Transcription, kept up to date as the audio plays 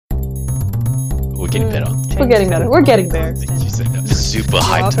getting better. We're getting better. We're getting there. You said that. Super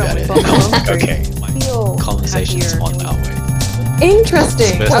hyped about it. Okay. Conversations on our way.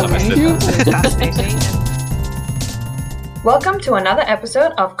 Interesting. First time I said It's fascinating. Welcome to another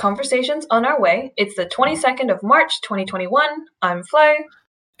episode of Conversations on Our Way. It's the 22nd of March, 2021. I'm Flo.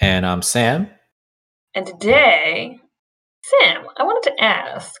 And I'm Sam. And today, Sam, I wanted to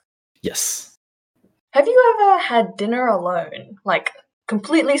ask, Yes. have you ever had dinner alone? Like,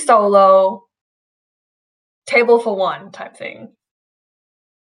 completely solo, table for one type thing?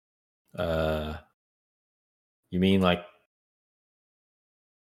 You mean like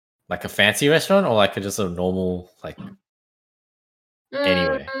a fancy restaurant or like just a normal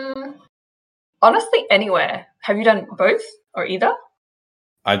anywhere? Honestly, anywhere. Have you done both or either?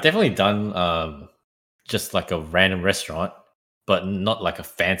 I've definitely done just like a random restaurant, but not like a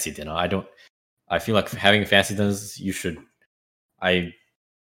fancy dinner. I feel like having fancy dinners, I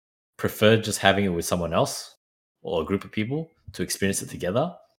prefer just having it with someone else or a group of people to experience it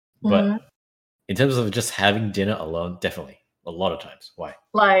together. But in terms of just having dinner alone, definitely a lot of times. Why?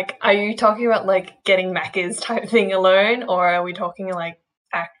 Like, are you talking about like getting Macca's type thing alone, or are we talking like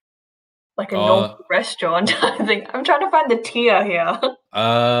a normal restaurant type thing? I'm trying to find the tier here.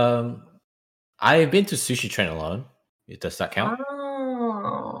 I've been to Sushi Train alone. Does that count?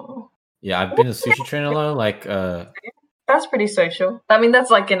 Oh. Yeah, I've been to Sushi Train alone. That's pretty social. I mean, that's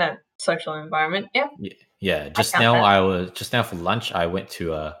like in a social environment. Yeah. Yeah. Just now for lunch. I went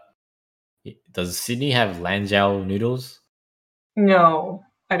to does Sydney have Lanzhou noodles? No,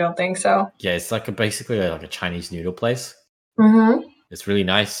 I don't think so. Yeah, it's basically like a Chinese noodle place. Mm-hmm. It's really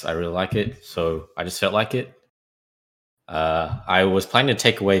nice. I really like it. So I just felt like it. I was planning to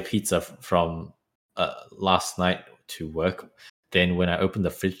take away pizza from last night to work. Then when I opened the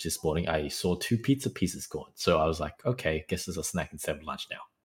fridge this morning, I saw 2 pizza pieces gone. So I was like, okay, guess there's a snack instead of lunch now.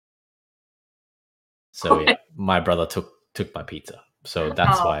 So yeah, my brother took my pizza. So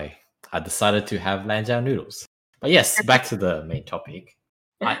that's why I decided to have Lanzhou noodles. But yes, back to the main topic.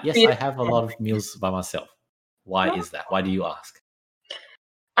 I have a lot of meals by myself. Why is that? Why do you ask?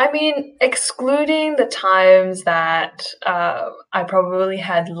 I mean, excluding the times that I probably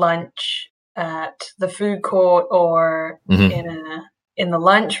had lunch at the food court or in the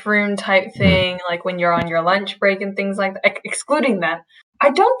lunchroom type thing, like when you're on your lunch break and things like that. Excluding that, I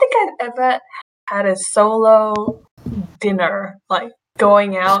don't think I've ever had a solo dinner, like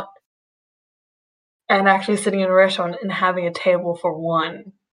going out and actually sitting in a restaurant and having a table for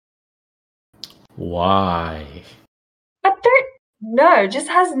one. Why? I don't know. It just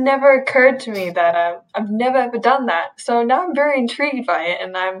has never occurred to me that I've never ever done that. So now I'm very intrigued by it,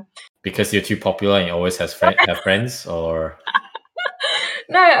 and I'm because you're too popular and you always have friends, or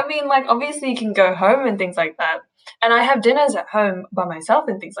no. I mean, like obviously you can go home and things like that, and I have dinners at home by myself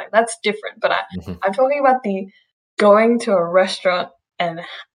and things like that. That's different. But I'm talking about the going to a restaurant and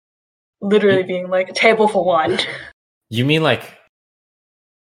literally being like a table for one. You mean like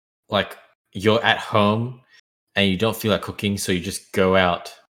you're at home and you don't feel like cooking, so you just go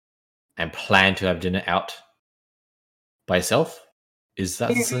out and plan to have dinner out by yourself? Is that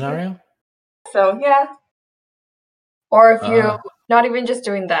the scenario? So yeah. Or if you're not even just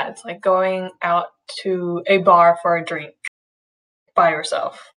doing that, it's like going out to a bar for a drink by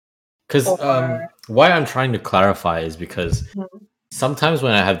yourself. Because why I'm trying to clarify is because sometimes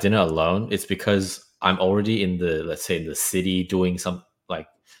when I have dinner alone, it's because I'm already in the city doing some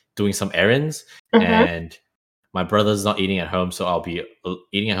errands, and my brother's not eating at home, so I'll be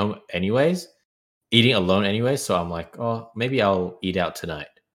eating at home anyways, eating alone anyways. So I'm like, oh, maybe I'll eat out tonight.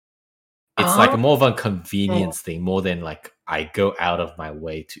 It's like more of a convenience thing, more than like I go out of my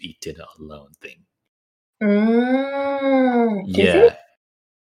way to eat dinner alone thing. Yeah.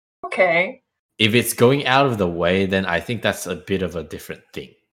 Okay. If it's going out of the way, then I think that's a bit of a different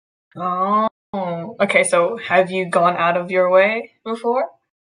thing. Oh, okay. So have you gone out of your way before?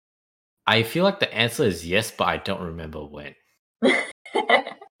 I feel like the answer is yes, but I don't remember when.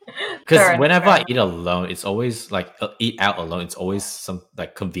 Because whenever I eat alone, it's always like eat out alone. It's always some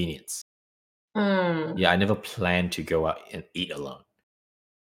like convenience. Yeah, I never plan to go out and eat alone.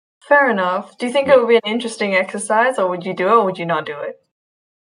 Fair enough. Do you think it would be an interesting exercise, or would you do it, or would you not do it?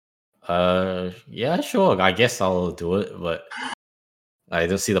 Yeah, sure. I guess I'll do it, but I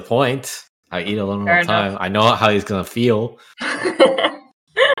don't see the point. I eat alone all the time. I know how he's gonna feel.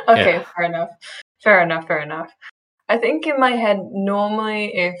 Okay, fair enough. I think in my head,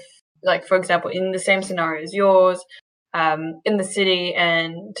 normally, if like for example, in the same scenario as yours, in the city,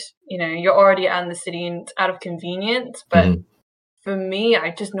 and you're already out in the city and it's out of convenience, but for me,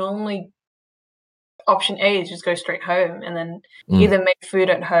 I just normally option A is just go straight home and then either make food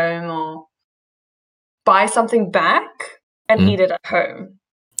at home or buy something back and eat it at home.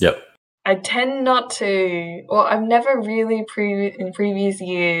 Yep. I tend not to. Well, I've never really in previous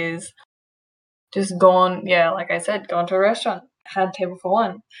years just gone. Yeah, like I said, gone to a restaurant, had a table for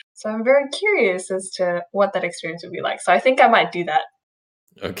one. So I'm very curious as to what that experience would be like. So I think I might do that.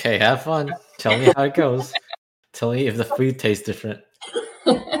 Okay, have fun. Tell me how it goes. Tell me if the food tastes different.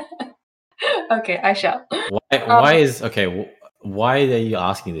 Okay, I shall. Why are you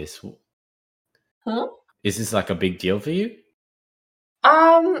asking this? Huh? Is this like a big deal for you?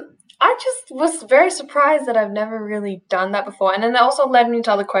 I just was very surprised that I've never really done that before. And then that also led me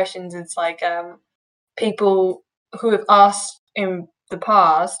to other questions. It's like people who have asked in the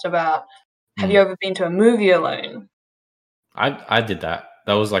past about have you ever been to a movie alone? I did that.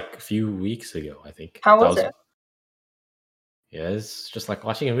 That was like a few weeks ago, I think. How That was was it? Yeah, it's just like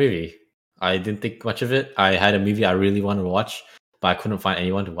watching a movie. I didn't think much of it. I had a movie I really wanted to watch, but I couldn't find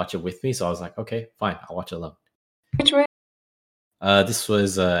anyone to watch it with me, so I was like, okay, fine, I'll watch it alone. Which movie? This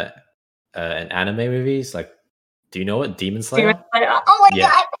was an anime movie. It's like, do you know it? Demon Demon Slayer? Slayer. Oh my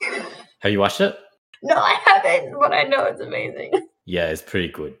Yeah. god! Have you watched it? No, I haven't, but I know it's amazing. Yeah, it's pretty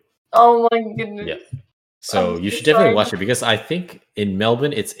good. Oh my goodness. Yeah. I'm So you so should definitely sorry. watch it because I think in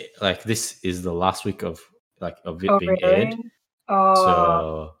Melbourne it's like this is the last week of it Oh being aired. really? Oh,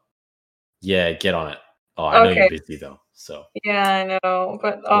 So yeah, get on it. Oh, I know you're okay. busy though. So Yeah, I know,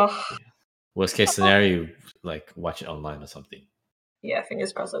 but yeah. Worst case scenario, you like watch it online or something. yeah,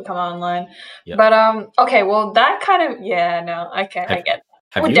 fingers crossed it'll come out online. Yep. But okay, well that kind of no, okay, I get.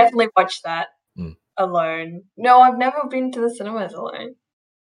 I Have would you? definitely watch that Mm. alone. No, I've never been to the cinemas alone.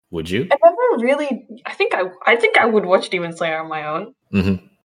 Would you? I never really. I think I would watch Demon Slayer on my own. Mm-hmm.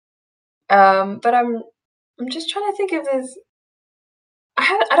 But I'm just trying to think if there's.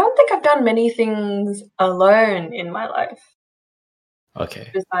 I don't think I've done many things alone in my life.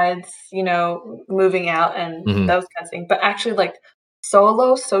 Okay. Besides, moving out and Mm-hmm. those kinds of things. But actually, like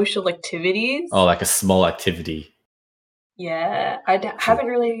solo social activities. Oh, like a small activity. Yeah, haven't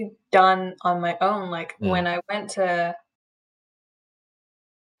really done on my own. Like when I went to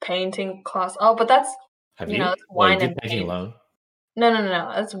painting class. Oh, but that's Have you? that's Well, you wine did and painting paint. alone.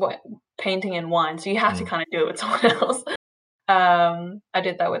 No. That's what painting and wine. So you have to kind of do it with someone else. I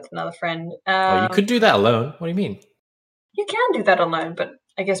did that with another friend. Oh, you could do that alone. What do you mean? You can do that alone, but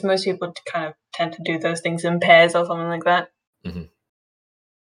I guess most people kind of tend to do those things in pairs or something like that. Mm-hmm.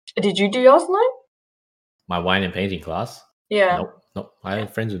 Did you do yours alone? My wine and painting class? Yeah. Nope. I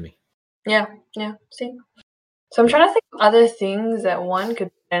have friends with me. Yeah. See, so I'm Yeah. trying to think of other things that one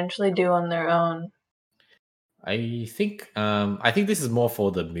could potentially do on their own. I think this is more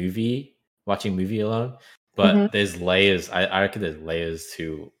for the watching movie alone. But there's layers. I reckon there's layers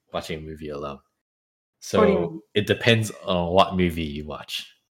to watching a movie alone. What do you So mean? it depends on what movie you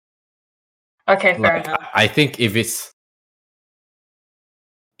watch. Okay, fair Like enough. I think if it's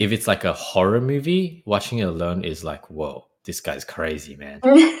like a horror movie, watching it alone is like, whoa, this guy's crazy, man.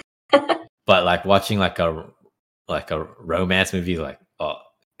 But like watching like a romance movie, like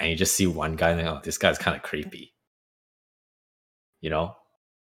and you just see one guy, and oh, this guy's kind of creepy, you know.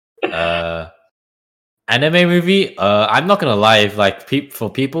 Anime movie. I'm not gonna lie. If like for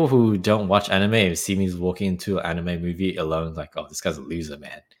people who don't watch anime and see me walking into an anime movie alone, like, oh, this guy's a loser,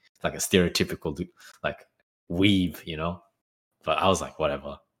 man. Like a stereotypical like weeb, you know. But I was like,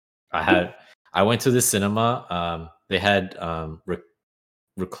 whatever. I went to the cinema. They had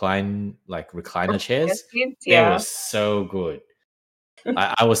recliner chairs. They were Yeah. so good.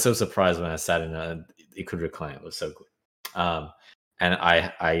 I was so surprised when I sat in it. It could recline. It was so good. And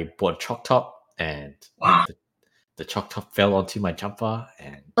I bought a chalk top, and Wow. the chalk top fell onto my jumper,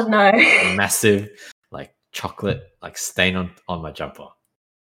 and Oh, no. massive like chocolate like stain on my jumper.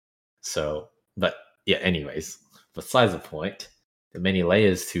 So, but yeah. Anyways, besides the point, there are many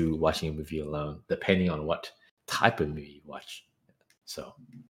layers to watching a movie alone, depending on what type of movie you watch. So,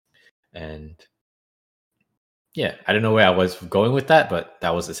 and yeah, I don't know where I was going with that, but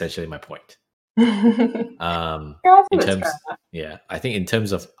that was essentially my point. In terms, I think in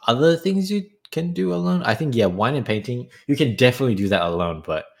terms of other things you can do alone, I think wine and painting you can definitely do that alone.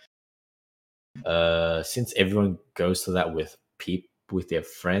 But since everyone goes to that with with their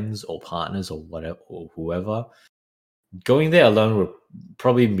friends or partners or whatever or whoever, going there alone will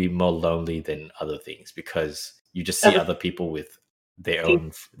probably be more lonely than other things because you just see other people with their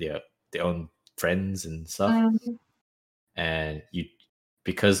own friends and stuff, and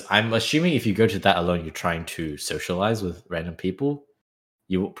because I'm assuming if you go to that alone, you're trying to socialize with random people.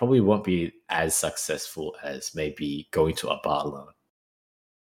 You probably won't be as successful as maybe going to a bar alone.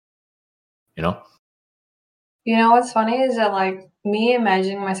 You know? You know what's funny is that like me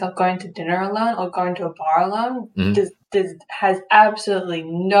imagining myself going to dinner alone or going to a bar alone has absolutely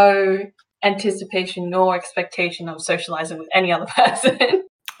no anticipation nor expectation of socializing with any other person.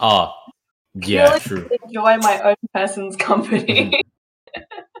 Oh, yeah, Purely true. to enjoy my own person's company.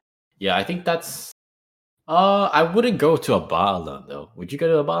 Yeah, I think that's. I wouldn't go to a bar alone though. Would you go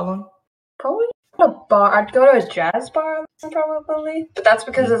to a bar alone? Probably not a bar. I'd go to a jazz bar probably, but that's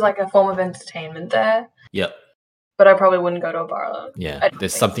because there's like a form of entertainment there. Yep. But I probably wouldn't go to a bar alone. Yeah,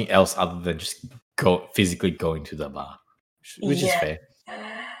 there's something else other than just physically going to the bar, which is fair.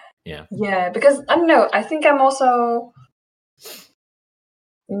 Yeah. Yeah, because I don't know. I think I'm also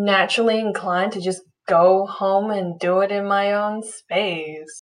naturally inclined to just go home and do it in my own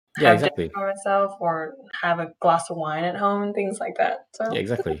space. Yeah, Have exactly. dinner for myself or have a glass of wine at home and things like that. So Yeah,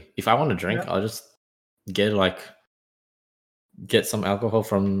 exactly. If I want to drink, I'll just get some alcohol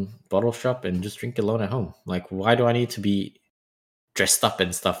from bottle shop and just drink alone at home. Like, why do I need to be dressed up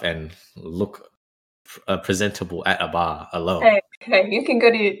and stuff and look presentable at a bar alone? Hey, you can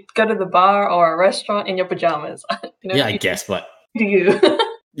go to the bar or a restaurant in your pajamas. Yeah, I guess, but do you?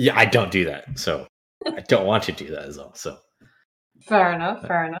 yeah, I don't do that, so I don't want to do that as well. So Fair enough.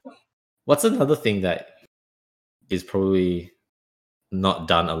 what's another thing that is probably not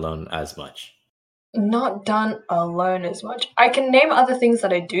done alone as much? Not done alone as much. I can name other things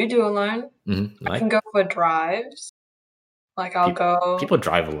that I do alone. I can go for drives. Like I'll go. People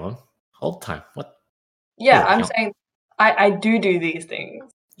drive alone all the time. What? Yeah, I'm saying I do these things.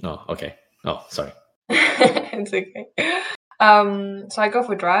 Oh, okay. Oh, sorry. It's okay. So I go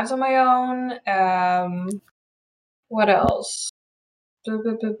for drives on my own. What else? Trying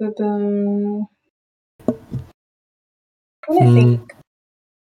to think.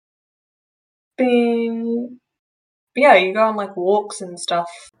 Yeah, you go on like walks and stuff.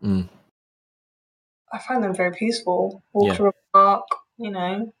 I find them very peaceful. Walk through a park, you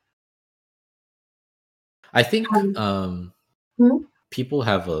know. I think people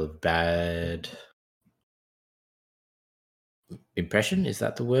have a bad impression, is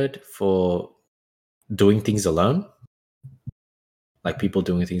that the word, for doing things alone? Like people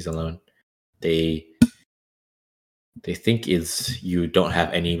doing things alone. They think is you don't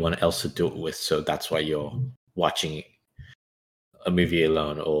have anyone else to do it with, so that's why you're watching a movie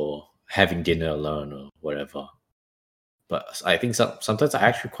alone or having dinner alone or whatever. But I think sometimes I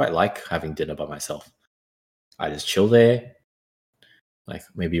actually quite like having dinner by myself. I just chill there, like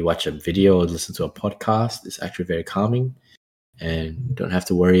maybe watch a video or listen to a podcast. It's actually very calming and don't have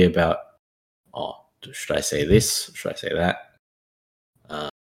to worry about, oh, should I say this? Should I say that?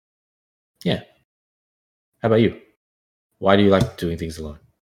 Yeah. How about you? Why do you like doing things alone?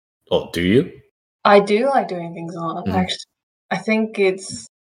 Oh, do you? I do like doing things alone. Actually, I think it's.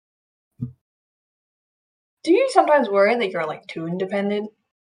 Do you sometimes worry that you're like too independent?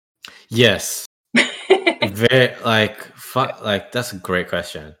 Yes. Very like that's a great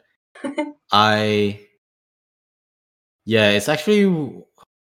question. It's actually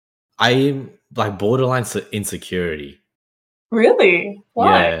I'm like borderline insecurity. Really? Why?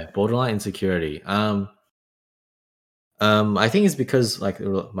 Yeah, borderline insecurity. I think it's because like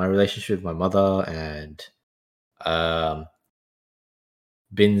my relationship with my mother and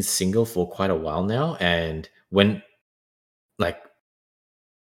been single for quite a while now, and when like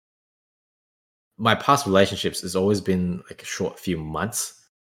my past relationships has always been like a short few months.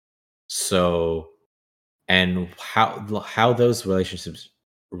 So, and how those relationships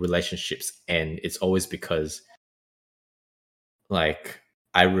end, it's always because like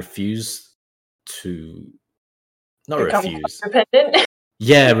I refuse to not Become refuse. dependent?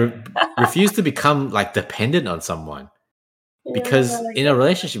 Yeah, refuse to become like dependent on someone. Because Yeah, in a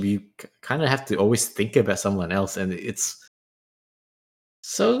relationship, you kind of have to always think about someone else, and it's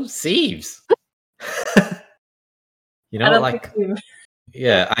so seems. You I know, don't like think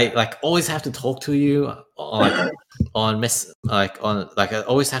yeah, I like always have to talk to you, like I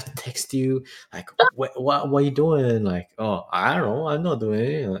always have to text you, like what are you doing? Like, oh, I don't know, I'm not doing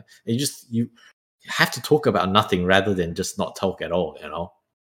anything. Like, you have to talk about nothing rather than just not talk at all, you know.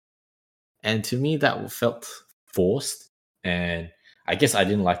 And to me, that felt forced, and I guess I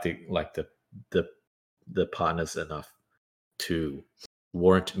didn't like the the partners enough to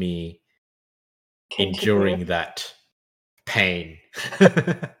warrant me continue. enduring that pain.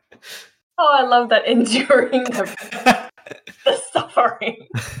 Oh, I love that enduring the suffering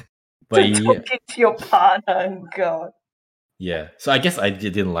But to yeah, talk it to your partner and God. yeah. So I guess I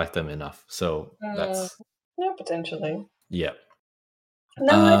didn't like them enough. So that's Yeah, potentially. yeah. And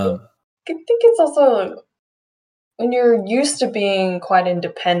then I think it's also when you're used to being quite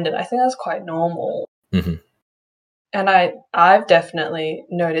independent, I think that's quite normal. And I've definitely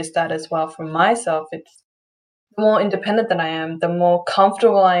noticed that as well for myself. It's the more independent that I am, the more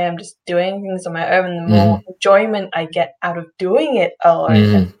comfortable I am just doing things on my own, and the more enjoyment I get out of doing it alone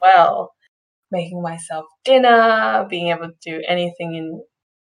as well. Making myself dinner, being able to do anything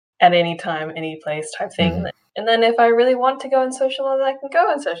at any time, any place type thing. And then if I really want to go and socialize, I can go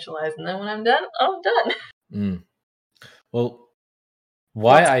and socialize. And then when I'm done, I'm done. Well,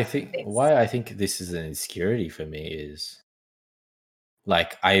 What's why I think this is an insecurity for me is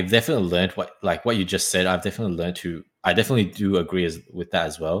like I've definitely learned what you just said. I've definitely learned to. I definitely do agree with that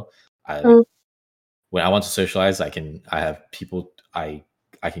as well. When I want to socialize, I have people I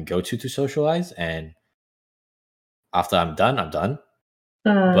can go to socialize, and after I'm done, I'm done.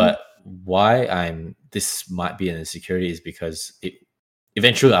 But why this might be an insecurity is because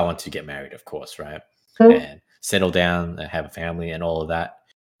eventually I want to get married, of course, right? And settle down and have a family and all of that.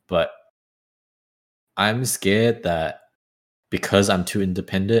 But I'm scared that because I'm too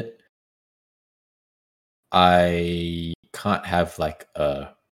independent, I can't have like a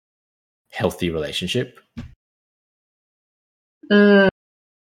healthy relationship.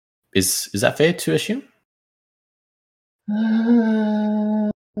 Is that fair to assume?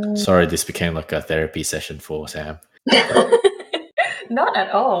 Sorry, this became like a therapy session for Sam. Not at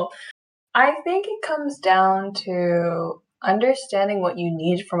all. I think it comes down to understanding what you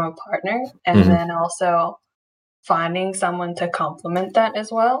need from a partner, and then also finding someone to complement that as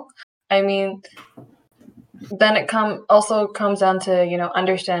well. I mean, then it also comes down to,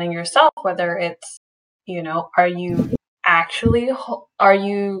 understanding yourself, whether it's, are you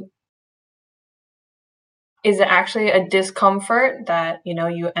is it actually a discomfort that,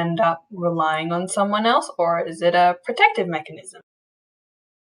 you end up relying on someone else, or is it a protective mechanism?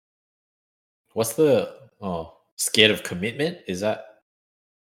 What's the scared of commitment? Is that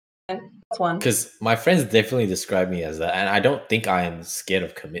That's one. because my friends definitely describe me as that, and I don't think I am scared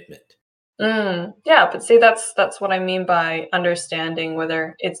of commitment. Yeah, but see, that's what I mean by understanding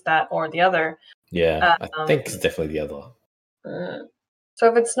whether it's that or the other. Yeah, I think it's definitely the other. So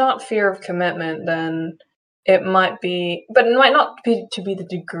if it's not fear of commitment, then it might be, but it might not be to be the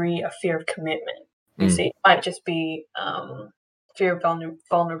degree of fear of commitment. You see, it might just be fear of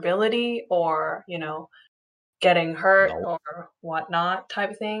vulnerability, or getting hurt or whatnot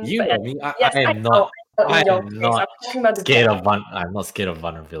type thing. You But know me. yes, I am know. not. I Your am case. I'm not talking about the scared of I'm not scared of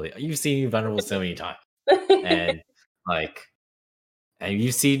vulnerability. You've seen me vulnerable so many times, and like, and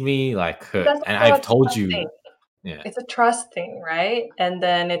you've seen me like hurt, That's and also a I've told trust you, thing. yeah. It's a trust thing, right? And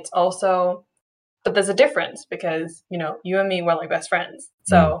then it's also, but there's a difference because you and me were like best friends,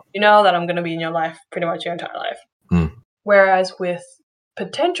 so you know that I'm going to be in your life pretty much your entire life. Whereas with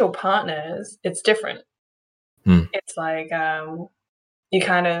potential partners, it's different. It's like you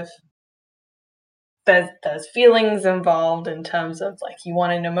kind of there's feelings involved in terms of like you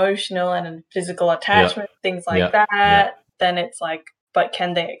want an emotional and a physical attachment, things like that. Yeah. Then it's like, but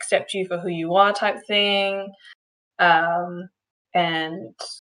can they accept you for who you are type thing. And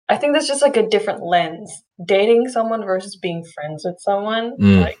I think there's just like a different lens. Dating someone versus being friends with someone,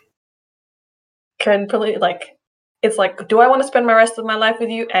 like completely like it's like, do I want to spend my rest of my life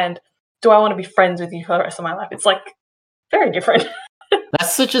with you, and do I want to be friends with you for the rest of my life? It's like very different.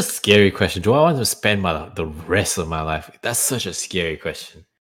 That's such a scary question. Do I want to spend the rest of my life? That's such a scary question.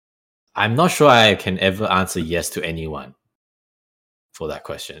 I'm not sure I can ever answer yes to anyone for that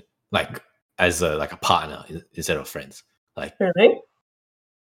question. Like as a partner instead of friends. Like Really?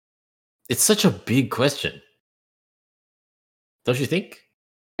 it's such a big question. Don't you think?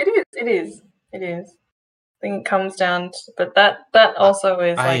 It is. I think it comes down to, but that also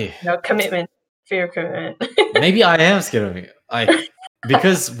is like commitment, fear of commitment. Maybe I am scared of it.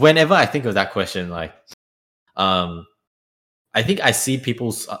 Because whenever I think of that question, like, I think I see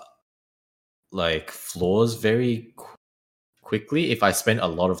people's like flaws very quickly if I spend a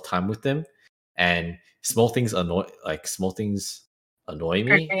lot of time with them, and small things annoy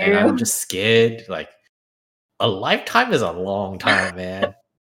me, and I'm just scared. Like a lifetime is a long time, man.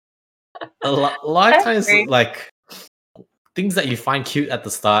 Lifetime is like things that you find cute at the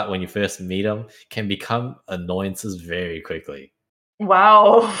start when you first meet them can become annoyances very quickly.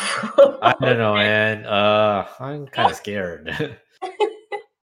 Wow. I don't know, man. I'm kind of scared.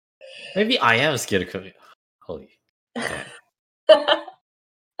 Maybe I am scared of coming. Holy damn.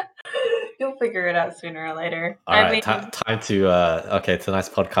 You'll figure it out sooner or later. All right, time to okay, tonight's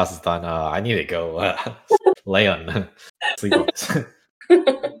podcast is done. I need to go lay on sleep on this.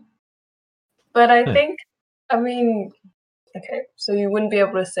 But I think, I mean, okay, so you wouldn't be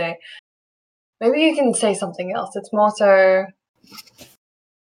able to say, maybe you can say something else. It's more so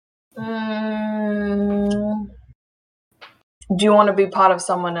do you want to be part of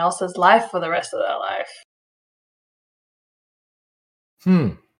someone else's life for the rest of their life?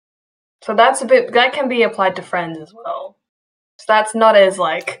 So that can be applied to friends as well. So that's not as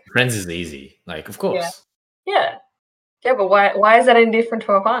like friends is easy. Like, of course. Yeah, but why is that indifferent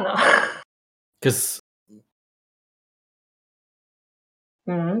to a partner? Because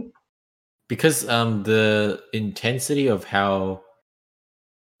Because the intensity of how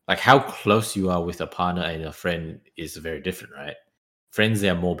close you are with a partner and a friend is very different, right? Friends,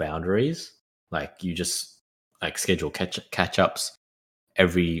 there are more boundaries. Like, you just like schedule catch ups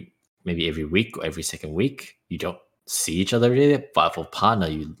maybe every week or every second week. You don't see each other really, but for partner,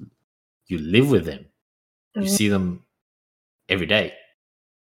 you live with them. You see them every day.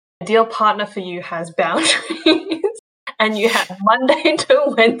 Ideal partner for you has boundaries, and you have Monday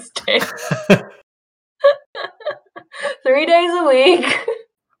to Wednesday, 3 days a week.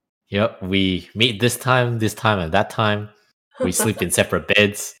 Yep, we meet this time, and that time. We sleep in separate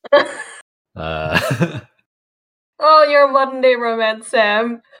beds. Oh, you're modern day romance,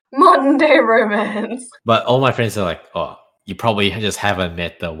 Sam. Modern day romance. But all my friends are like, "Oh, you probably just haven't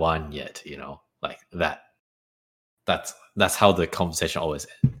met the one yet," like that. That's how the conversation always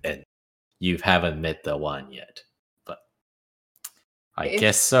ends. You haven't met the one yet, but I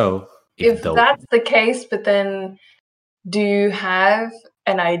guess so. If that's the case, but then do you have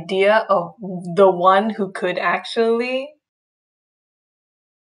an idea of the one who could actually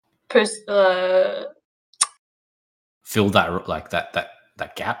fill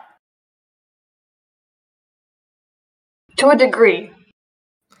that gap to a degree?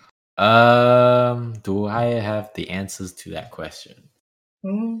 Do I have the answers to that question?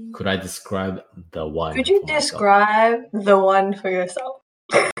 Could I describe the one? Could you describe the one for yourself?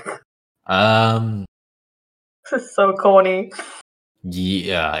 This is so corny.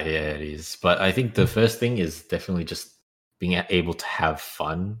 Yeah, it is. But I think the first thing is definitely just being able to have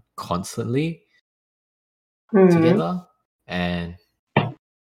fun constantly together. And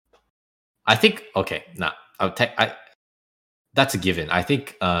I think that's a given. I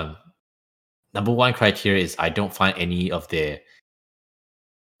think number one criteria is I don't find any of their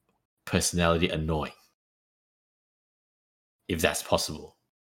personality annoying. If that's possible.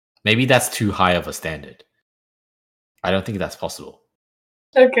 Maybe that's too high of a standard. I don't think that's possible.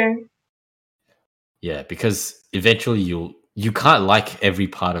 Okay. Yeah, because eventually you can't like every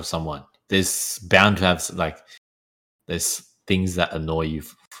part of someone. There's bound to have there's things that annoy you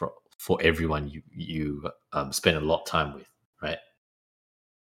for everyone you spend a lot of time with, right?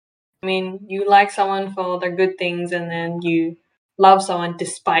 I mean, you like someone for their good things, and then you love someone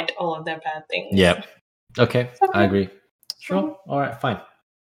despite all of their bad things. Yeah. Okay, I agree. Sure. All right. Fine.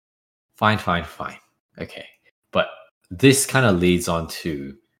 Okay, but this kind of leads on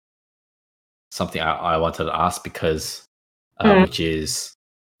to something I wanted to ask because, which is,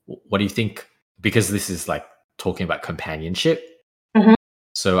 what do you think? Because this is like talking about companionship.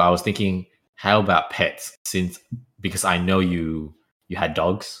 So I was thinking, how about pets? Because I know you had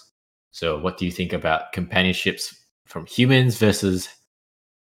dogs. So what do you think about companionships from humans versus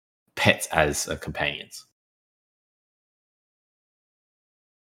pets as companions?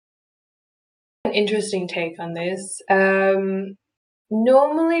 An interesting take on this. Normally,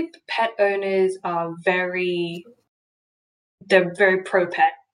 pet owners are very pro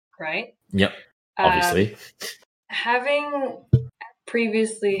pet, right? Yep, obviously. Having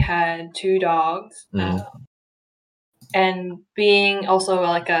previously had 2 dogs, and being also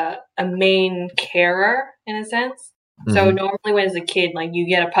like a main carer in a sense. So normally when as a kid, like you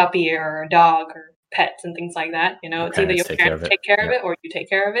get a puppy or a dog or pets and things like that, it's either your parents take care of it or you take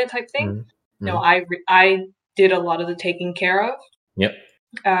care of it type thing. No, I did a lot of the taking care of. Yep.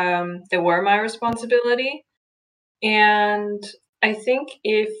 They were my responsibility. And I think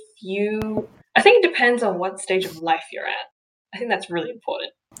it depends on what stage of life you're at. I think that's really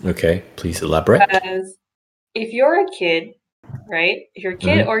important. Okay, please elaborate. Because if you're a kid, right? If you're a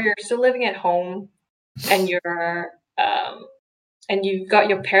kid or you're still living at home and you've got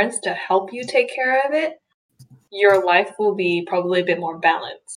your parents to help you take care of it, your life will be probably a bit more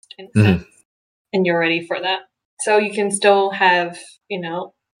balanced in a sense, and you're ready for that. So you can still have,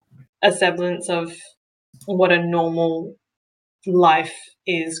 a semblance of what a normal life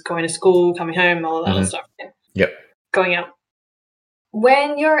is: going to school, coming home, all of that other stuff. Yep. Going out.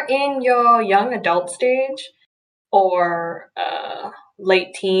 When you're in your young adult stage or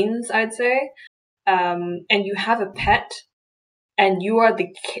late teens, I'd say, and you have a pet, and you are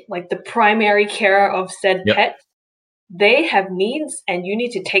the primary carer of said pet, they have needs, and you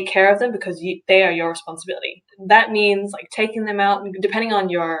need to take care of them because they are your responsibility. That means like taking them out, depending on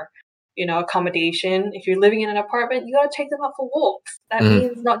your accommodation. If you're living in an apartment, you gotta take them out for walks. That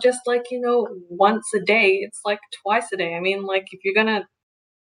means not just like, once a day, it's like twice a day. I mean, like if you're gonna,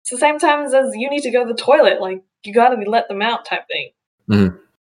 it's the same times as you need to go to the toilet, like you gotta let them out type thing.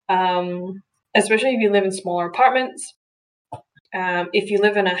 Especially if you live in smaller apartments. If you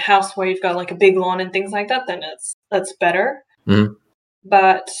live in a house where you've got like a big lawn and things like that, then that's better.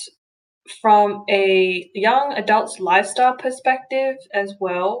 But from a young adult's lifestyle perspective as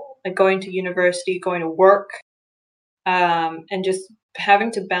well, like going to university, going to work, and just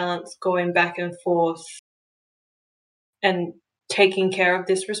having to balance going back and forth and taking care of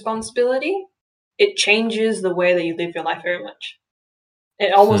this responsibility, it changes the way that you live your life very much.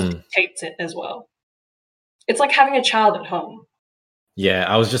 It almost dictates it as well. It's like having a child at home. Yeah,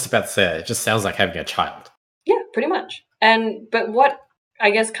 I was just about to say that. It just sounds like having a child. Yeah, pretty much. But what I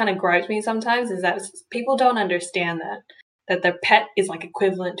guess kind of gripes me sometimes is that people don't understand that their pet is like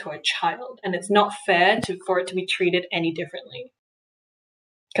equivalent to a child, and it's not fair for it to be treated any differently.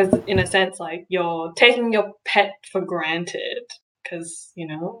 Because in a sense, like you're taking your pet for granted because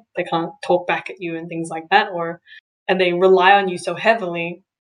they can't talk back at you and things like that, and they rely on you so heavily.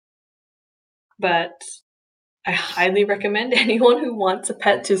 But I highly recommend anyone who wants a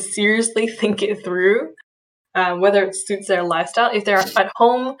pet to seriously think it through, whether it suits their lifestyle. If they're at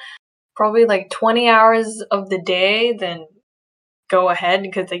home probably like 20 hours of the day, then go ahead,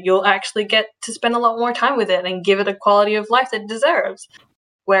 because you'll actually get to spend a lot more time with it and give it a quality of life that it deserves.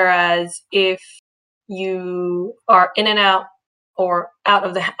 Whereas if you are in and out or out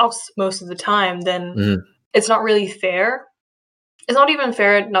of the house most of the time, then it's not really fair. It's not even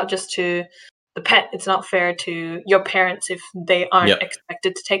fair, not just to the pet, it's not fair to your parents if they aren't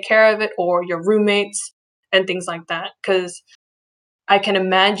expected to take care of it, or your roommates and things like that. Because I can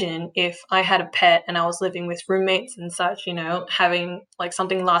imagine if I had a pet and I was living with roommates and such, having like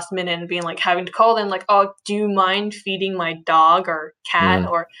something last minute and being like having to call them like, oh, do you mind feeding my dog or cat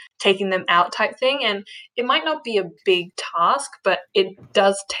or taking them out type thing? And it might not be a big task, but it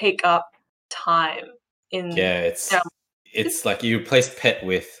does take up time. It's like you replace pet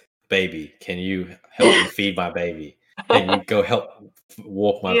with baby. Can you help me feed my baby? Can you go help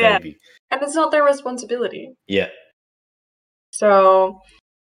walk my baby? And it's not their responsibility. Yeah. So,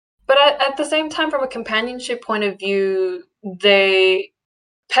 but at the same time, from a companionship point of view,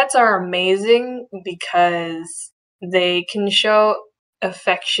 pets are amazing because they can show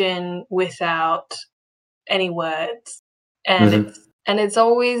affection without any words, and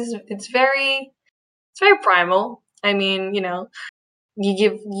it's very primal. I mean,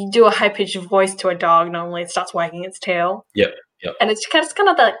 you do a high pitched voice to a dog, normally it starts wagging its tail. Yep. And it's kind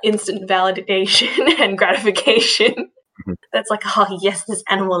of that instant validation and gratification. That's like, oh yes, this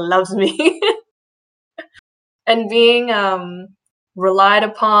animal loves me. And being relied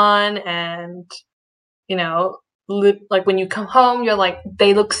upon, and like when you come home, you're like,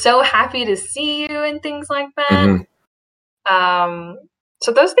 they look so happy to see you and things like that.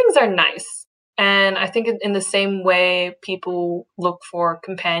 So those things are nice. And I think in the same way people look for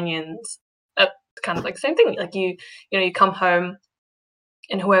companions, that's kind of like the same thing. Like you come home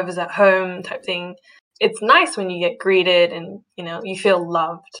and whoever's at home type thing, it's nice when you get greeted and you feel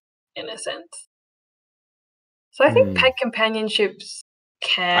loved in a sense. So I think pet companionships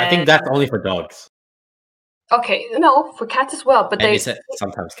I think that's only for dogs. Okay, no, for cats as well, but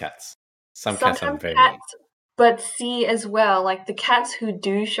sometimes cats. Some cats are very mean. But see as well, like the cats who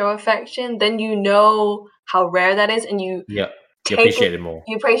do show affection, then you know how rare that is, and you appreciate it more.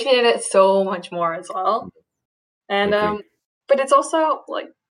 You appreciate it so much more as well. And but it's also like,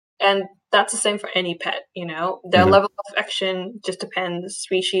 and that's the same for any pet, their level of affection just depends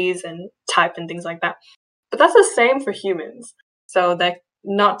species and type and things like that. But that's the same for humans. So that,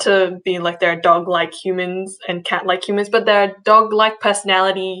 not to be like they're dog-like humans and cat-like humans, but they're dog-like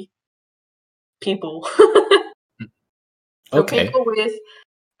personality people. So people with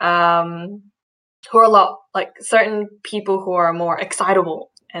who are a lot like certain people who are more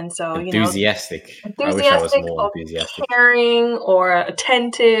excitable, and so enthusiastic. I wish I was more enthusiastic, caring or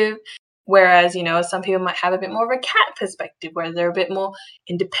attentive. Whereas some people might have a bit more of a cat perspective, where they're a bit more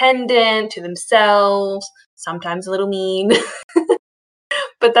independent to themselves, sometimes a little mean.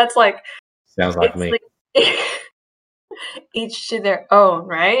 But that's like, sounds like me. Like, each to their own,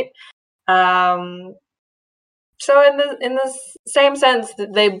 right? So in the same sense,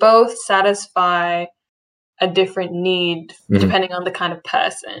 that they both satisfy a different need depending on the kind of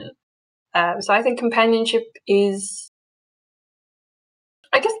person. So I think companionship is,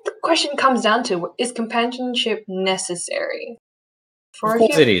 I guess the question comes down to, is companionship necessary? Of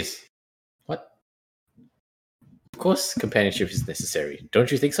course it is. What? Of course, companionship is necessary.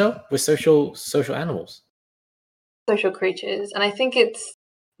 Don't you think so? We're social animals. Social creatures, and I think it's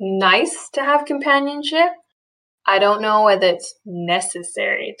nice to have companionship. I don't know whether it's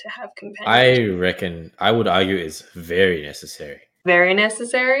necessary to have companionship. I would argue it's very necessary. Very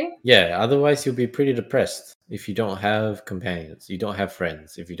necessary? Yeah, otherwise you'll be pretty depressed if you don't have companions, you don't have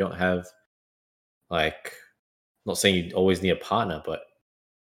friends, if you don't have like, not saying you always need a partner, but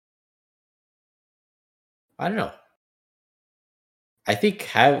I don't know. I think You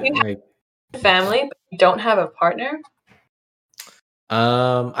have family, but you don't have a partner?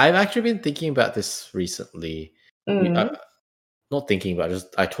 I've actually been thinking about this recently. Not thinking about it,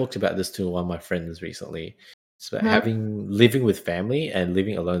 just I talked about this to one of my friends recently. It's about living with family and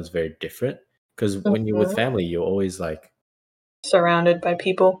living alone is very different. Because when you're with family, you're always like surrounded by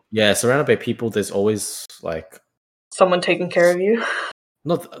people. Yeah, surrounded by people. There's always like someone taking care of you.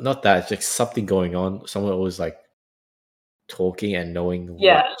 Not that, it's like something going on. Someone always like talking and knowing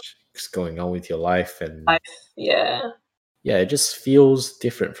what's going on with your life, and yeah, it just feels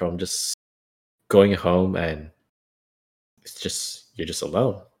different from just going home and you're just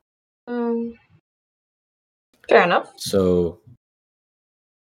alone. Fair enough. So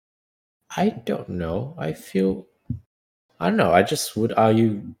I don't know. I don't know. I just would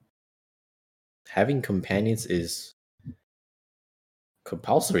argue having companions is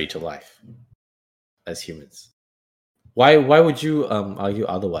compulsory to life as humans. Why would you argue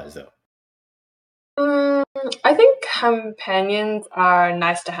otherwise though? I think companions are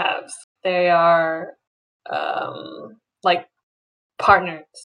nice to have. They are like partners.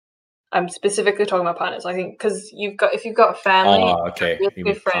 I'm specifically talking about partners. I think because if you've got family, Okay, really you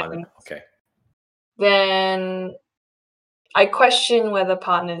good mean friends, partner. Okay. Then I question whether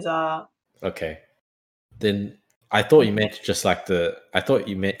partners are. Okay. Then I thought you meant just like I thought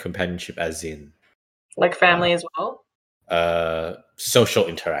you meant companionship as in like family as well. Social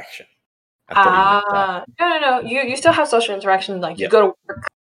interaction. I thought you meant that. No. You still have social interaction. Like you go to work.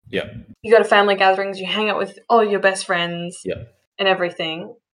 Yeah. You go to family gatherings. You hang out with all your best friends. Yeah. And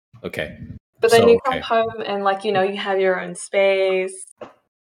everything. Okay. But then you come home and you have your own space.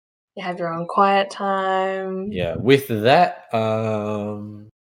 You have your own quiet time. Yeah. With that,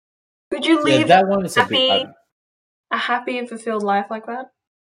 could you leave that one is a happy and fulfilled life like that?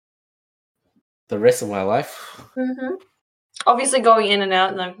 The rest of my life? Obviously going in and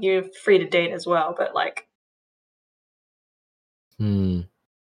out, and you're free to date as well, but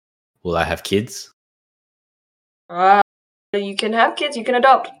will I have kids? You can have kids, you can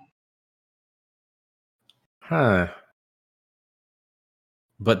adopt.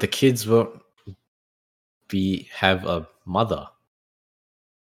 But the kids won't have a mother.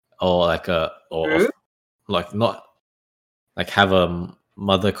 Or like not like have a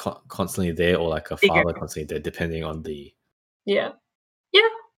mother constantly there, or like a father constantly there, depending on the. Yeah.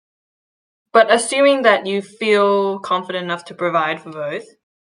 But assuming that you feel confident enough to provide for both.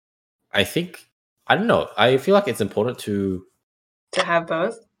 I think, I don't know. I feel like it's important to have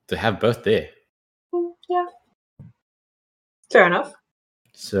both. To have both there. Yeah. Fair enough.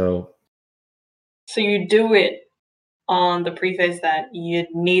 So you do it on the preface that you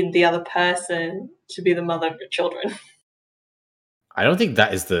need the other person to be the mother of your children. I don't think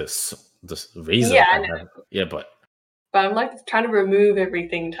that is the reason. Yeah, I know. Yeah, but I'm trying to remove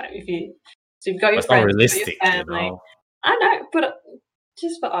everything. You've got your friends, realistic, your family. I know, but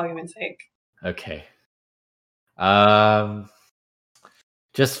just for argument's sake. Okay.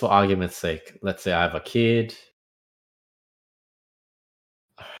 Just for argument's sake, let's say I have a kid.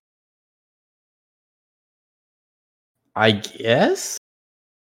 I guess.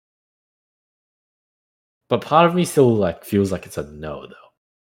 But part of me still feels like it's a no though.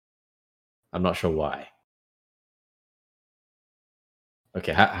 I'm not sure why.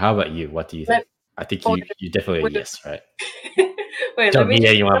 Okay, how about you? What do you think? I think you definitely a yes, right? Wait, don't need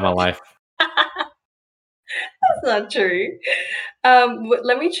anyone in my life. That's not true.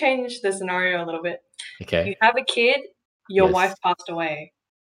 Let me change the scenario a little bit. Okay. You have a kid, your wife passed away.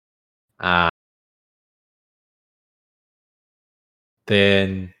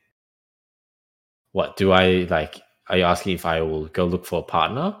 Then what do I like? Are you asking if I will go look for a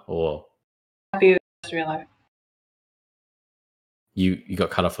partner, or happy with the rest of your life? You got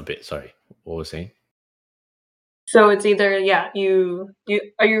cut off a bit. Sorry, what was I saying? So it's either you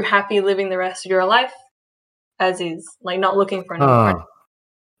are you happy living the rest of your life as is, not looking for another partner?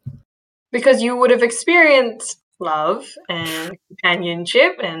 Because you would have experienced love and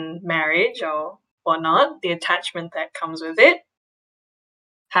companionship and marriage or whatnot, the attachment that comes with it.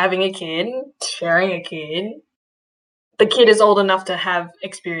 Having a kid, sharing a kid. The kid is old enough to have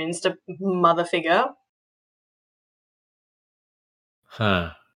experienced a mother figure.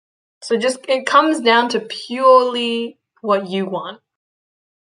 Huh. So just it comes down to purely what you want.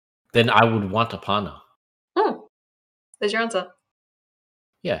 Then I would want a partner. There's your answer.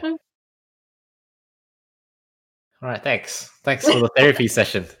 Yeah. All right. Thanks. Thanks for the therapy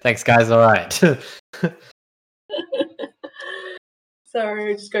session. Thanks, guys. All right. Sorry,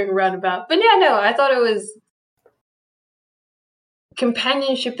 we're just going roundabout. But yeah, no, I thought it was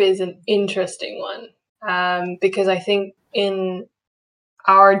companionship is an interesting one. Because I think in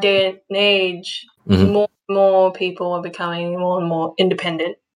our day and age, more and more people are becoming more and more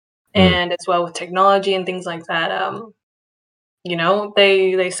independent. And as well with technology and things like that, you know,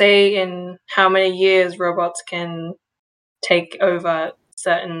 they say in how many years robots can take over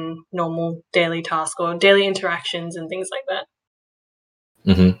certain normal daily tasks or daily interactions and things like that.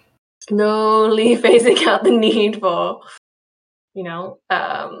 Slowly phasing out the need for, you know,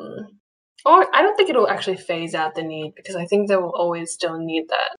 or I don't think it'll actually phase out the need, because I think they will always still need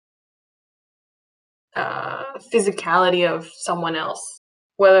that physicality of someone else,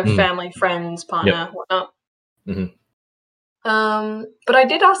 whether family, friends, partner, whatnot. But I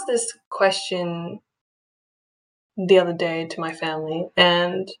did ask this question the other day to my family,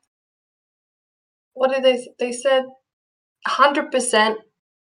 and what did they said 100%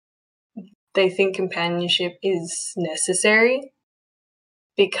 they think companionship is necessary,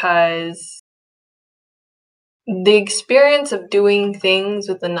 because the experience of doing things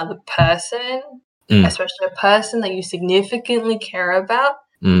with another person, especially a person that you significantly care about,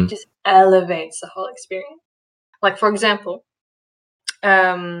 just elevates the whole experience. Like, for example,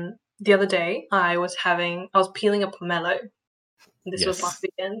 the other day I was peeling a pomelo. This was last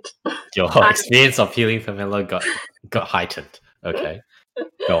weekend. Your experience of peeling pomelo got heightened. Okay,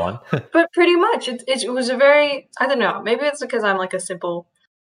 go on. But pretty much, it was a very, I don't know, maybe it's because I'm like a simple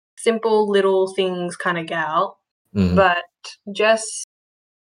little things kind of gal, but just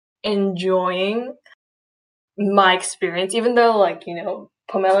enjoying my experience, even though, like, you know,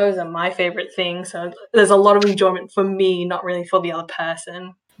 pomelos are my favorite thing, so there's a lot of enjoyment for me, not really for the other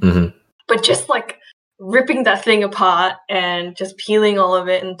person. But just like ripping that thing apart and just peeling all of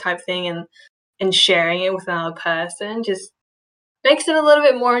it and type thing and sharing it with another person just makes it a little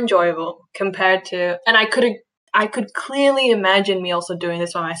bit more enjoyable compared to, and I could clearly imagine me also doing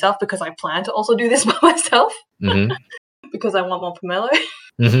this by myself, because I plan to also do this by myself, because I want more pomelo.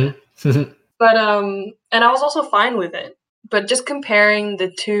 But and I was also fine with it. But just comparing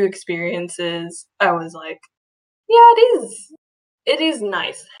the two experiences, I was like, yeah, it is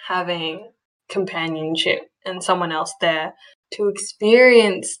nice having companionship and someone else there to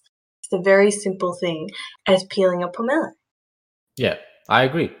experience the very simple thing as peeling a pomelo. Yeah, I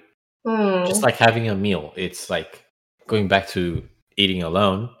agree. Just like having a meal, it's like going back to eating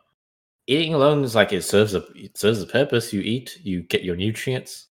alone. Eating alone is like it serves a purpose. You eat, you get your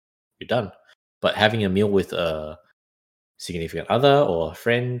nutrients, you're done. But having a meal with a significant other or a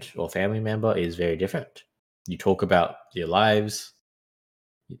friend or family member is very different. You talk about your lives.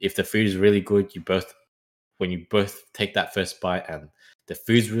 If the food is really good, when you both take that first bite and the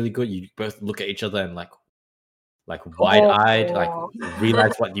food's really good, you both look at each other and like wide-eyed, like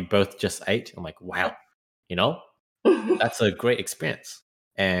realize what you both just ate. I'm like, wow, you know, that's a great experience.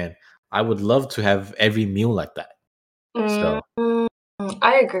 And I would love to have every meal like that. So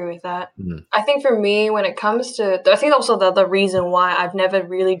I agree with that. I think for me, when it comes to, I think also the reason why I've never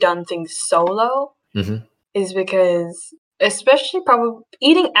really done things solo is because, especially probably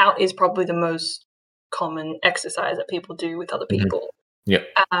eating out is probably the most common exercise that people do with other people. Yeah.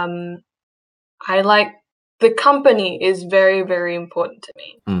 I like, the company is very, very important to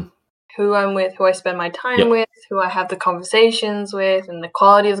me. Who I'm with, who I spend my time with, who I have the conversations with, and the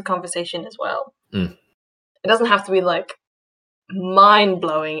quality of the conversation as well. It doesn't have to be like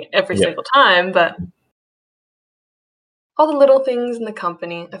mind-blowing every single time, but all the little things in the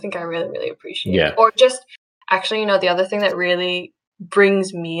company, I think I really, really appreciate. Or just, actually, you know, the other thing that really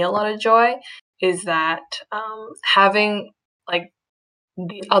brings me a lot of joy is that having like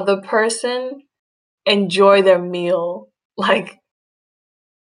the other person enjoy their meal like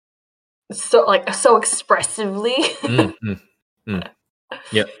so expressively.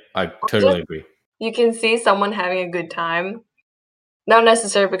 Yep, I totally agree. You can see someone having a good time, not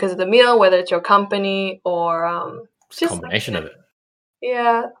necessarily because of the meal, whether it's your company or just a combination of it.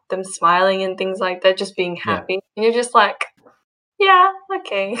 Yeah, them smiling and things like that, just being happy. And you're just like, yeah,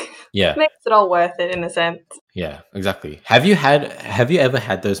 okay. Yeah. Makes it all worth it in a sense. Yeah, exactly. Have you ever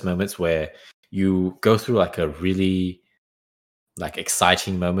had those moments where you go through like a really like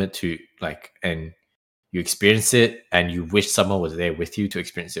exciting moment to like, and you experience it and you wish someone was there with you to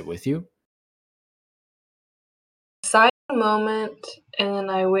experience it with you? Exciting moment,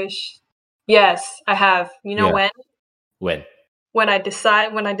 and I wish. Yes, I have. You know Yeah. when? When? When I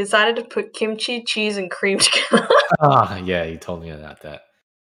decided to put kimchi, cheese, and cream together. Ah, yeah, you told me about that.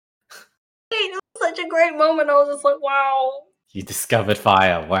 It was such a great moment. I was just like, wow. You discovered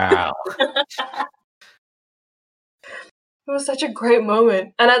fire. Wow. It was such a great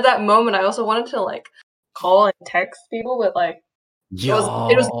moment. And at that moment, I also wanted to like call and text people, but like it was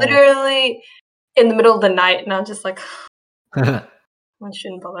Yo. literally in the middle of the night, and I'm just like, I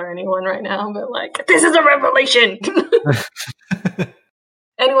shouldn't bother anyone right now, but like this is a revelation.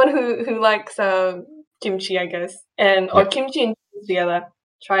 Anyone who likes kimchi, I guess, or Yep. kimchi and cheese together,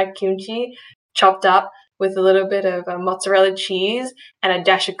 try kimchi chopped up with a little bit of mozzarella cheese and a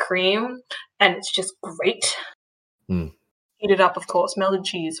dash of cream, and it's just great. Mm. Heat it up, of course, melted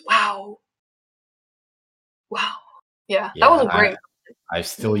cheese. Wow, wow, yeah, that was Yeah, a great. I've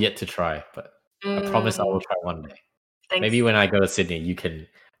still yet to try, but I promise I Mm, will try one day. thanks. Maybe when I go to Sydney, you can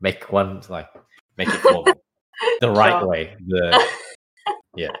make one, like, make it for me the right Sure. way.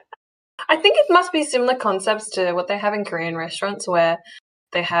 Yeah. I think it must be similar concepts to what they have in Korean restaurants, where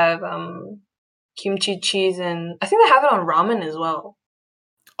they have kimchi cheese, and I think they have it on ramen as well.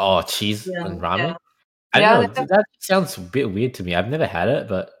 Oh, cheese Yeah, and yeah, ramen? I don't yeah. know. That sounds a bit weird to me. I've never had it,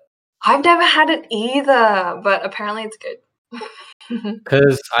 but I've never had it either, but apparently it's good.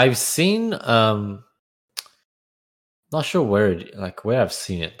 because I've seen, not sure where I've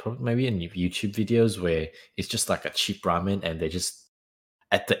seen it. Probably maybe in YouTube videos where it's just like a cheap ramen, and they just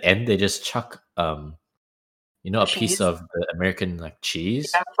at the end they just chuck a piece Cheese. of the American like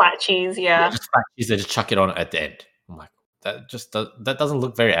cheese. Yeah, flat cheese, Yeah, yeah. just flat cheese. They just chuck it on at the end. I'm like, that doesn't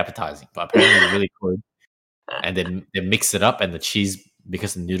look very appetizing, but apparently it's really good. And then they mix it up, and the cheese,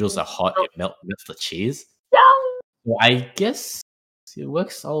 because the noodles are hot, it melts the cheese. Yum. So I guess it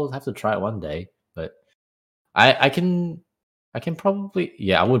works. I'll have to try it one day, but I can probably,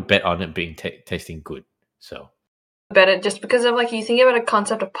 yeah, I would bet on it being tasting good. So, Better just because of like you think about a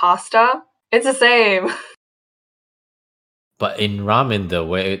concept of pasta, it's the same. but in ramen though,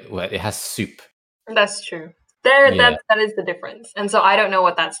 where it has soup, That's true. There, yeah, that is the difference, and so I don't know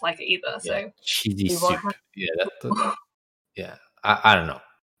what that's like either. yeah, So cheesy we will soup, yeah, yeah, I don't know.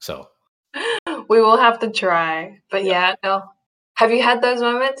 So, we will have to try. But yeah, yeah, no. Have you had those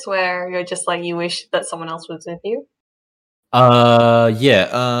moments where you're just like you wish that someone else was with you?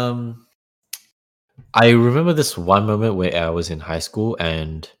 yeah, I remember this one moment where I was in high school,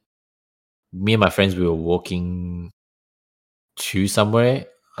 and me and my friends, we were walking to somewhere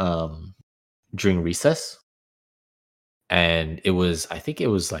during recess, and I think it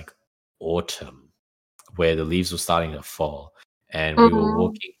was like autumn, where the leaves were starting to fall, and we were Mm,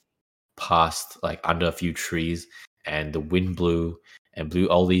 walking past like under a few trees, and the wind blew and blew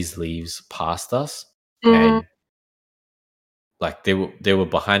all these leaves past us, mm, and like they were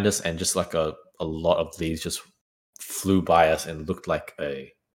behind us, and just like a lot of leaves just flew by us and looked like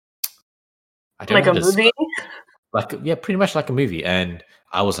I don't know like how a to movie. describe, like, yeah, pretty much like a movie. And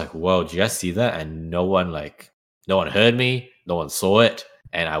I was like, whoa, did you guys see that? And no one heard me, no one saw it,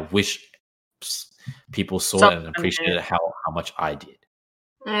 and I wish people saw it and Someone did. appreciated how much I did.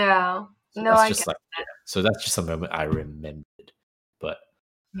 Yeah. So No, that's I just get like, yeah. So that's just a moment I remembered. But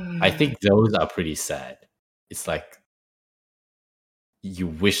I it. think those are pretty sad. It's like you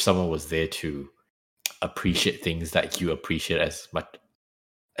wish someone was there to appreciate things that you appreciate as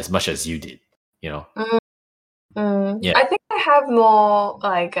much as you did. You know? Mm, Yeah. I think I have more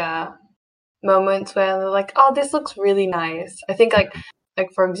like moments where they're like, "Oh, this looks really nice." I think like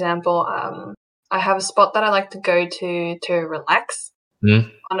for example, I have a spot that I like to go to relax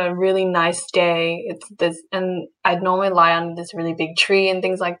Mhm. on a really nice day. It's this, and I'd normally lie under this really big tree and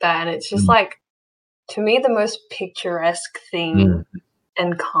things like that, and it's just Mm. like to me the most picturesque thing Mm.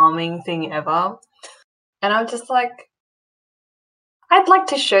 and calming thing ever. And I'm just like, I'd like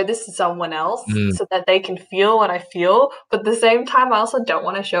to show this to someone else Mm. so that they can feel what I feel, but at the same time, I also don't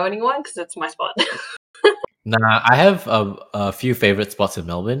want to show anyone because it's my spot. Nah, I have a few favorite spots in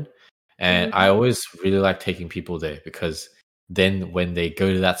Melbourne, and I Mm. always really like taking people there, because then when they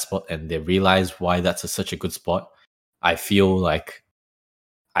go to that spot and they realize why that's such a good spot, I feel like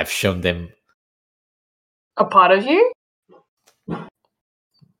I've shown them, A part of you?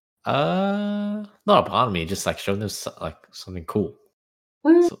 not a part of me, just like shown them like something cool,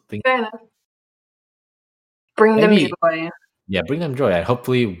 Mm, something fair enough. Bring them maybe, joy. yeah, bring them joy, and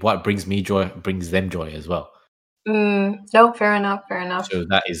hopefully what brings me joy brings them joy as well. No, fair enough, fair enough. So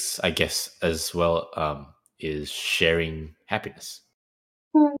that is, I guess, as well, is sharing happiness.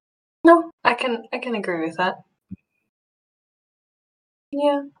 Mm, no, I can agree with that.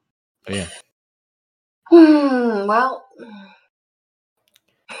 Yeah. But yeah. Well,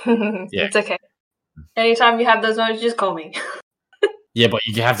 Yeah. it's okay. Anytime you have those moments, just call me. Yeah, but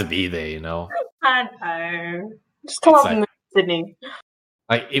you have to be there, you know. I know. Just come It's up and move to Sydney.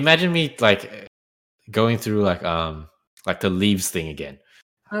 like imagine me like going through like the leaves thing again.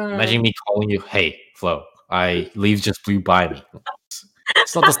 Imagine me calling you, "Hey, Flo, leaves just blew by me."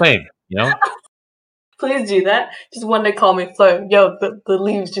 It's not the same, you know. Please do that. Just one day call me, Flo. Yo, the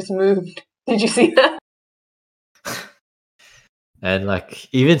leaves just moved. Did you see that? And like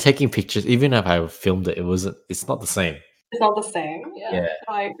even taking pictures, even if I filmed it, it's not the same. It's not the same. Yeah.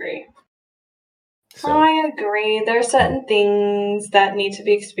 I agree. So I agree. There are certain things that need to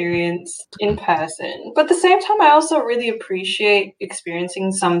be experienced in person. But at the same time, I also really appreciate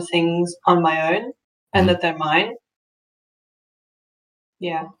experiencing some things on my own and that they're mine.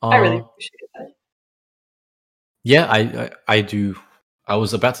 Yeah, I really appreciate that. yeah, I do. I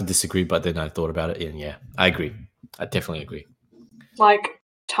was about to disagree, but then I thought about it, and yeah, I agree. I definitely agree. Like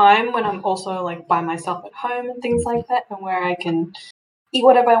time when I'm also like by myself at home and things like that, and where I can eat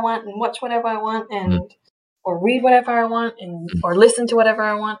whatever I want and watch whatever I want and or read whatever I want and or listen to whatever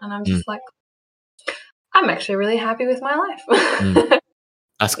I want, and I'm just like, I'm actually really happy with my life.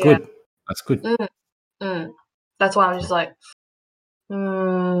 That's Yeah. good. That's good. That's why I'm just like,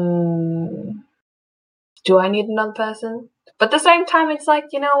 do I need another person? But at the same time, it's like,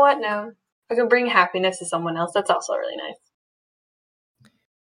 you know what? No, I can bring happiness to someone else. That's also really nice.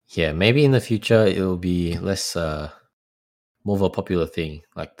 Yeah, maybe in the future it'll be less more of a popular thing,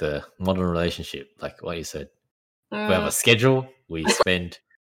 like the modern relationship, like what you said. We have a schedule. We spend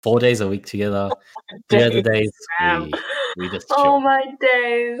 4 days a week together. 3 other days we just chill. Oh my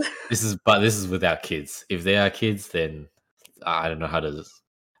days. This is without kids. If there are kids, then I don't know I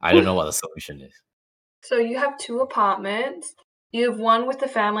don't know what the solution is. So you have 2 apartments. You have one with the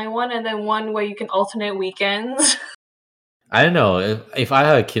family one, and then one where you can alternate weekends. I don't know. If I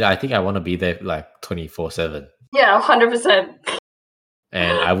had a kid, I think I want to be there like 24/7. Yeah, 100%.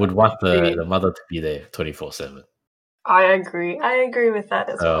 And I would want the mother to be there 24/7. I agree. I agree with that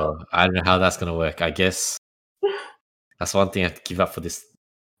as well. So I don't know how that's gonna work. I guess that's one thing I have to give up for this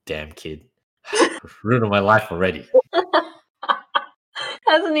damn kid. Ruining my life already.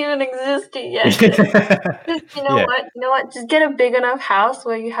 Hasn't even existed yet. Just, you know Yeah. what? You know what? Just get a big enough house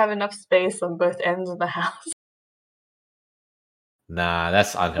where you have enough space on both ends of the house. Nah,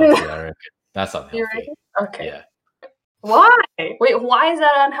 that's unhealthy, I reckon. That's You unhealthy. ready? Okay. Yeah. Why? Wait, why is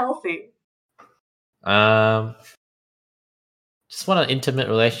that unhealthy? Just want an intimate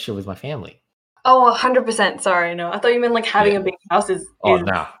relationship with my family. Oh, 100%. Sorry, no. I thought you meant like having Yeah. a big house is. Oh,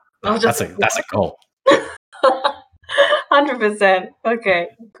 nah. I was That's just a goal. 100%. Okay,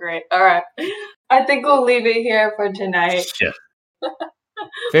 great. All right. I think we'll leave it here for tonight. Yeah.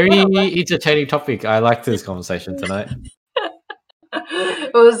 Very entertaining topic. I liked this conversation tonight.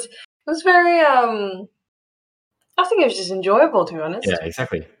 It was very I think it was just enjoyable, to be honest. Yeah,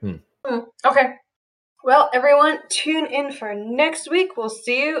 exactly. Okay. Well, everyone, tune in for next week. We'll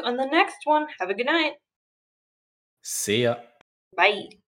see you on the next one. Have a good night. See ya. Bye.